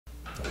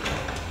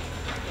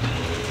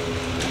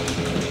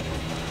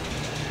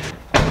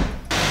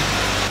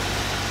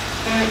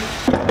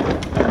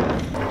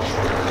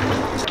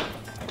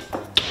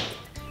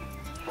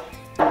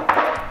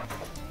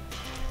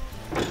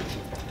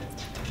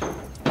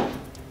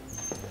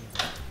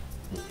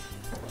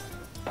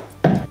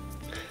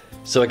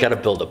So I gotta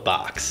build a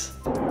box.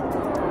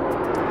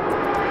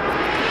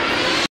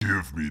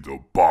 Give me the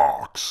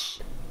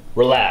box.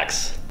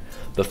 Relax.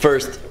 But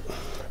first,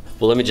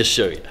 well, let me just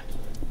show you.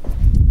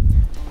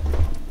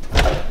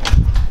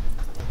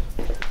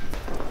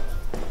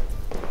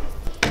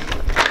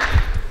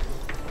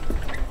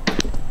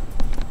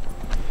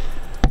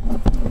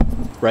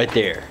 Right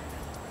there.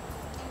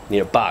 Need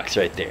a box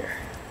right there.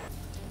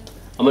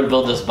 I'm gonna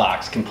build this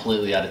box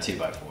completely out of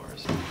 2x4s.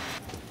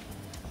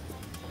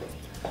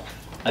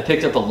 I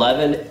picked up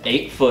 11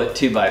 8-foot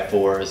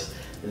 2x4s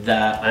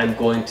that I'm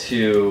going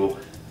to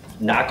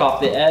knock off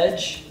the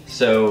edge,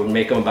 so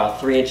make them about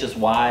 3 inches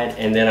wide,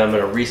 and then I'm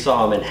gonna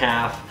resaw them in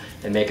half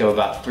and make them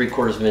about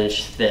 3/4 of an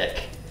inch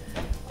thick.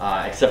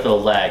 Except for the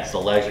legs. The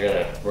legs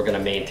we're gonna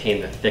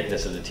maintain the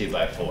thickness of the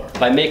 2x4.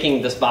 By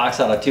making this box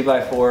out of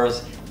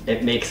 2x4s,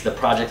 it makes the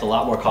project a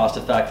lot more cost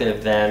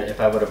effective than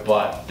if I would have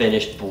bought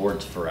finished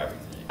boards for everything.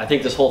 I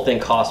think this whole thing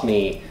cost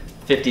me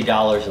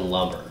 $50 in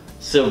lumber.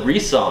 So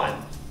resawing,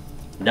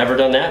 never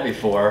done that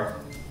before.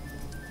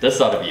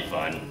 This ought to be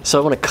fun. So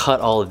I want to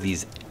cut all of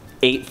these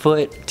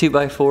 8-foot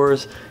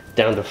 2x4s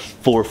down to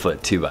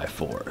 4-foot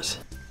 2x4s.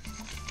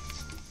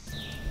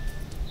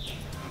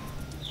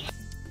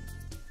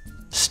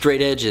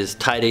 Straight edge is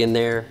tight in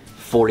there,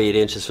 48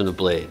 inches from the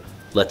blade.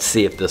 Let's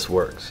see if this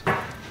works.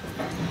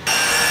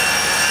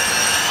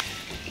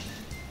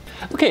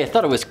 Okay, I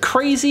thought it was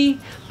crazy,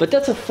 but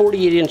that's a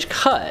 48-inch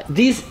cut.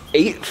 These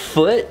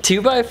 8-foot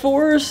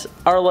 2x4s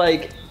are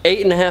like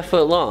 8.5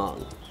 foot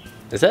long.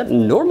 Is that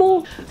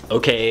normal?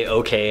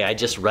 Okay, I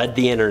just read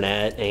the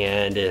internet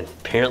and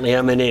apparently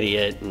I'm an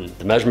idiot and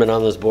the measurement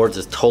on those boards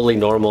is totally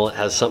normal. It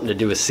has something to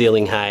do with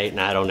ceiling height and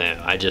I don't know.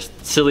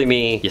 Silly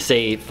me, you say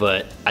 8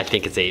 foot, I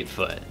think it's 8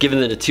 foot.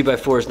 Given that a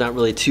 2x4 is not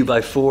really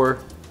 2x4,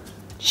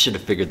 should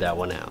have figured that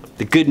one out.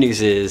 The good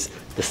news is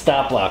the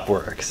stop block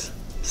works.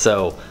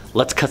 So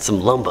let's cut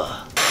some lumber.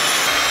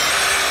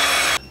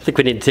 I think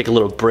we need to take a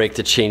little break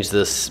to change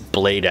this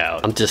blade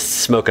out. I'm just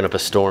smoking up a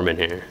storm in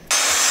here.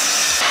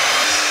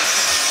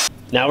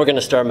 Now we're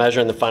gonna start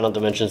measuring the final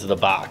dimensions of the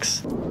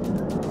box.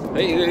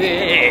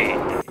 Hey.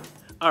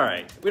 All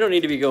right, we don't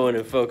need to be going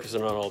and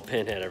focusing on old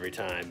Pinhead every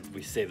time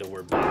we say the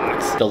word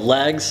box. The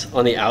legs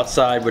on the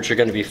outside, which are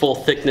gonna be full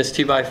thickness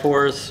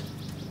 2x4s,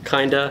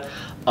 kinda,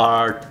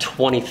 are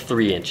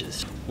 23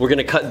 inches. We're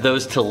gonna cut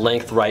those to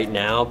length right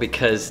now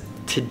because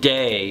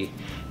today,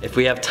 if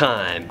we have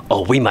time,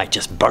 oh, we might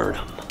just burn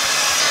them.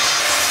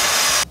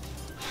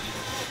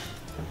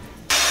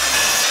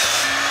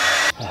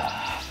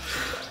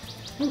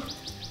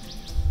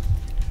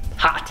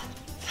 Hot.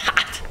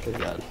 Good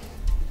God.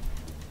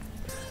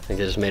 I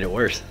think I just made it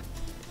worse.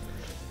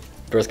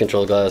 Birth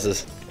control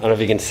glasses. I don't know if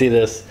you can see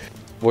this.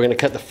 We're gonna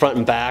cut the front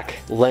and back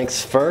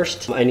lengths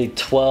first. I need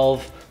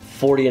 12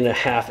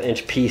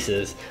 40.5-inch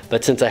pieces,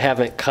 but since I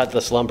haven't cut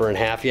this lumber in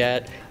half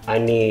yet, I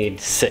need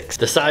 6.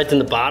 The sides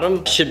and the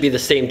bottom should be the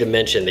same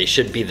dimension. They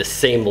should be the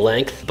same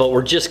length, but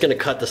we're just gonna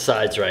cut the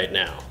sides right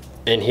now.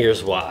 And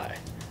here's why.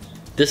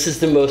 This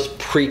is the most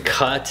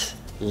pre-cut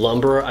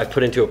lumber I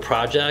put into a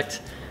project,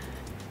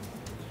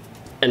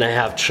 and I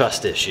have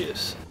trust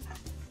issues.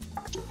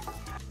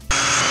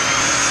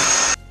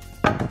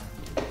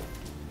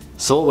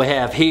 So what we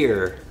have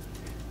here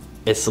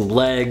is some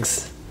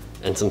legs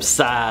and some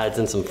sides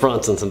and some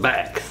fronts and some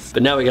backs.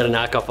 But now we gotta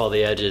knock off all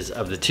the edges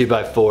of the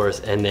 2x4s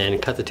and then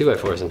cut the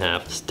 2x4s in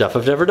half. Stuff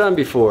I've never done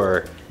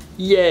before.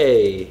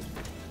 Yay!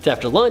 It's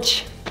after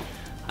lunch.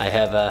 I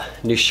have a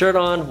new shirt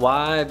on.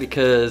 Why?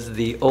 Because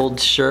the old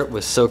shirt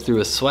was soaked through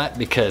with sweat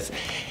because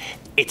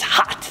it's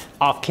hot.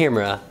 Off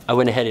camera, I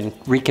went ahead and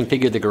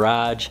reconfigured the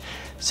garage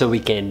so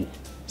we can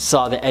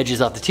saw the edges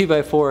off the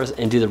 2x4s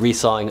and do the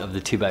resawing of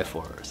the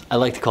 2x4s. I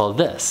like to call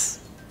this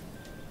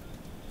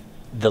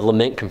the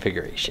lament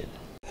configuration.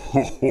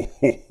 Ho ho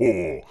ho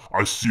ho,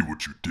 I see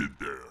what you did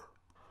there.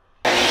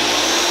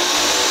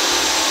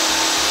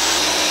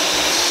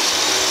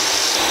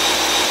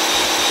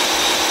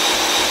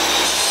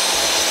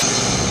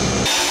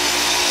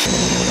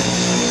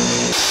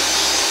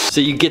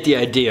 So you get the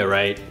idea,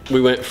 right?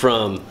 We went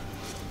from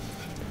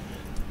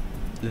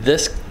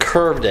this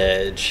curved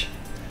edge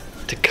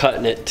to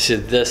cutting it to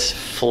this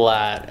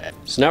flat edge.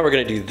 So now we're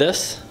gonna do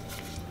this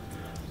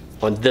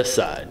on this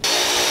side.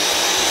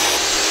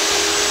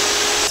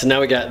 So now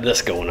we got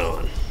this going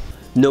on.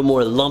 No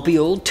more lumpy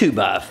old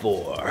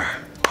 2x4.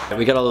 And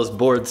we got all those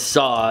boards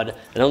sawed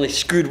and only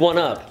screwed one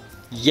up.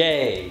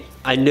 Yay.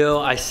 I know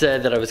I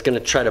said that I was gonna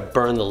try to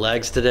burn the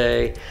legs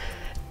today.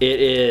 It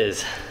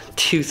is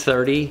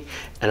 2:30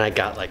 and I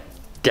got like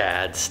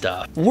dad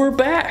stuff. We're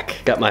back.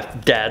 Got my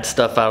dad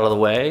stuff out of the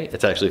way.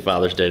 It's actually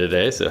Father's Day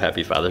today, so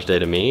happy Father's Day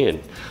to me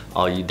and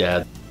all you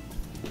dads.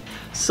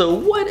 So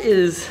what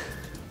is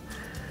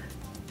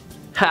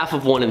half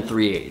of 1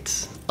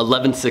 3/8?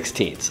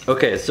 11/16.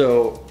 Okay,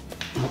 so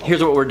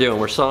here's what we're doing.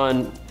 We're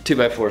sawing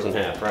 2x4s in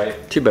half, right?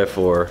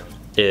 2x4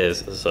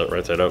 is, so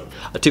right side up,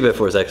 a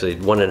 2x4 is actually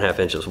 1.5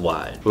 inches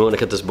wide. We want to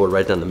cut this board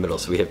right down the middle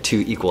so we have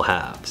 2 equal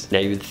halves. Now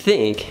you would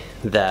think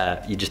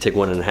that you just take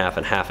 1.5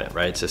 and half it,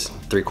 right? It's just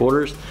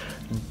 3/4.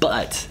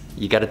 But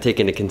you got to take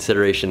into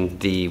consideration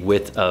the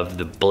width of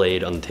the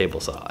blade on the table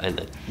saw, and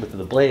the width of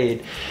the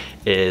blade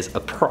is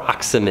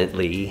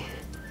approximately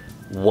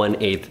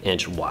 1/8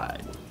 inch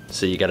wide.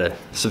 So you got to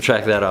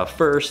subtract that off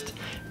first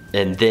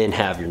and then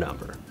have your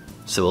number.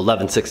 So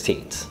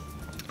 11/16.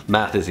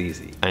 Math is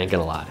easy, I ain't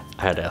gonna lie.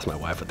 I had to ask my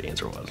wife what the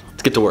answer was.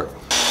 Let's get to work.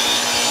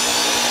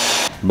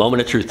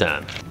 Moment of truth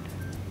time.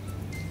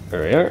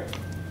 There we are.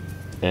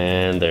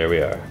 And there we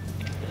are.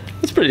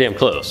 It's pretty damn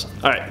close.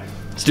 All right,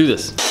 let's do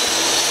this.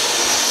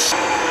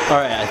 All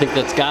right, I think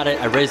that's got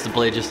it. I raised the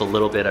blade just a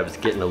little bit. I was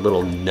getting a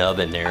little nub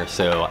in there,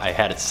 so I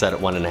had it set at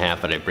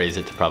 1.5, but I raised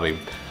it to probably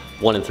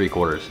 1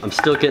 3/4. I'm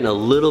still getting a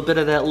little bit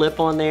of that lip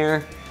on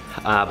there,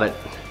 but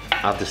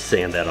I'll just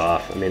sand that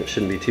off. I mean, it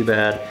shouldn't be too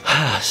bad.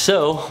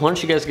 So, why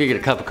don't you guys go get a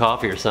cup of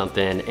coffee or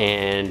something,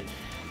 and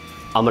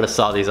I'm gonna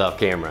saw these off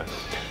camera.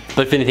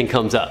 But if anything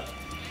comes up,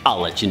 I'll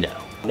let you know.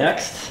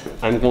 Next,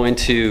 I'm going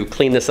to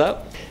clean this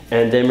up,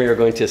 and then we are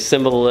going to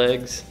assemble the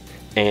legs,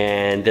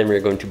 and then we're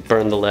going to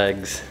burn the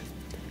legs,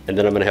 and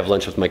then I'm gonna have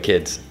lunch with my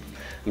kids.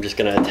 I'm just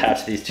gonna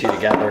attach these two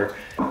together.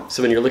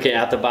 So when you're looking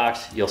at the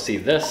box, you'll see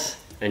this,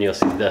 and you'll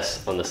see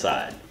this on the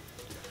side.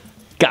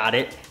 Got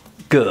it?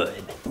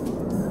 Good.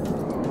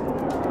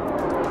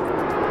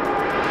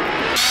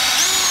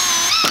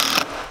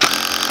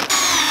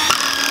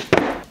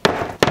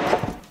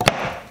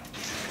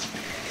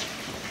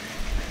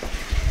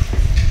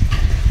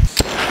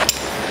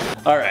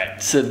 All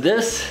right, so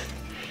this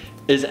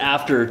is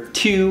after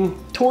 2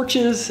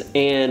 torches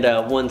and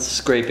 1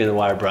 scraping the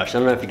wire brush. I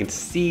don't know if you can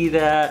see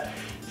that.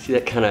 See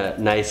that kind of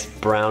nice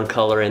brown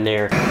color in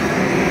there.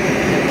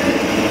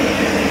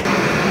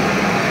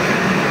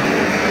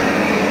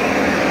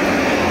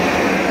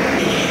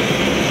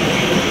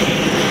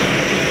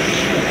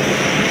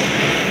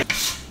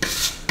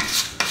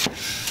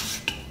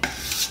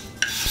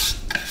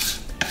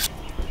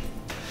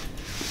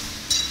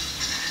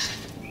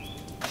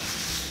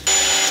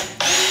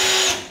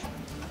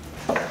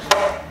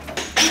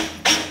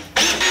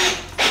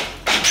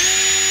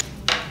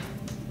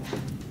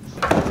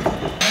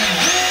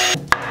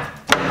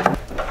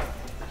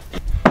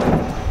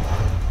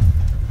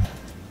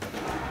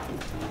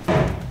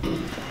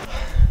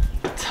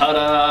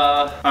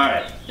 Ta-da! All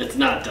right, it's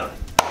not done.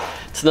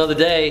 It's another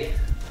day.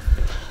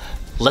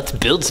 Let's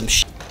build some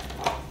shit.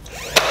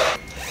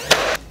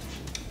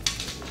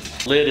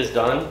 Lid is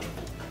done.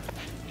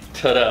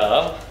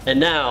 Ta-da! And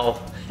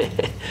now,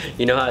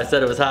 you know how I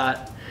said it was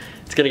hot?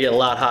 It's gonna get a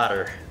lot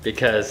hotter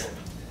because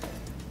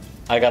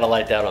I gotta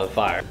light that on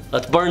fire.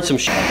 Let's burn some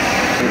shit.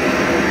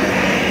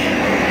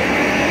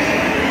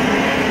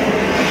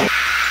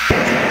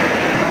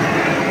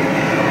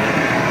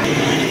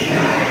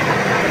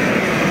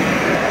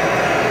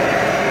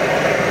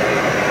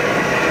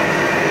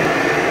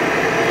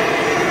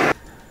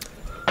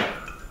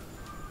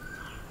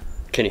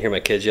 Can you hear my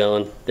kids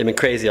yelling? They've been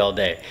crazy all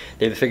day.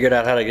 They've figured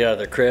out how to get out of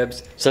their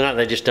cribs, so now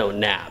they just don't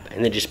nap,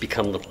 and they just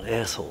become little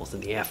assholes in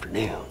the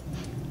afternoon.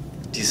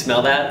 Do you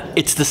smell that?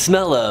 It's the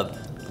smell of,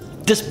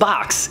 this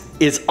box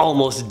is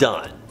almost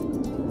done.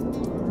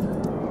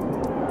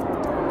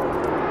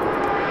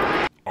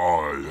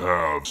 I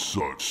have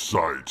such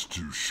sights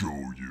to show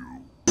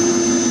you.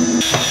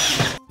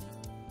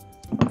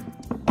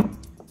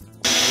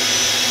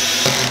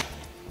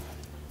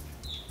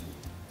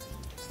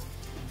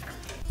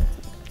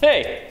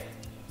 Hey,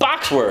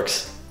 box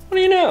works. What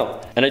do you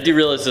know? And I do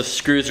realize the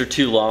screws are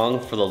too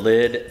long for the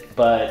lid,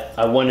 but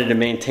I wanted to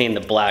maintain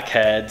the black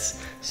heads,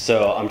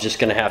 so I'm just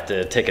gonna have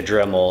to take a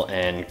Dremel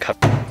and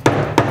cut.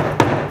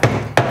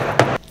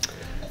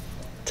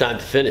 Time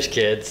to finish,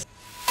 kids.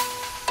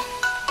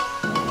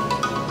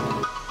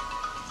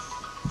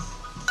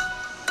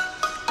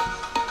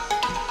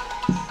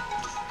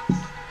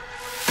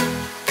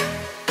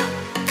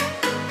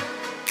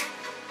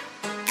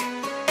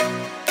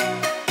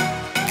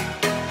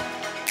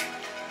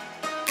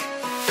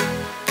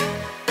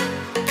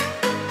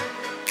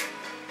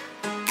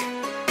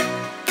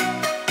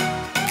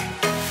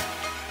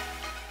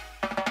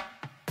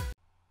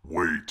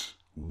 Wait,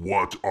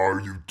 what are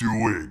you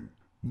doing?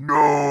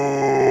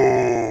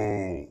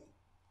 No!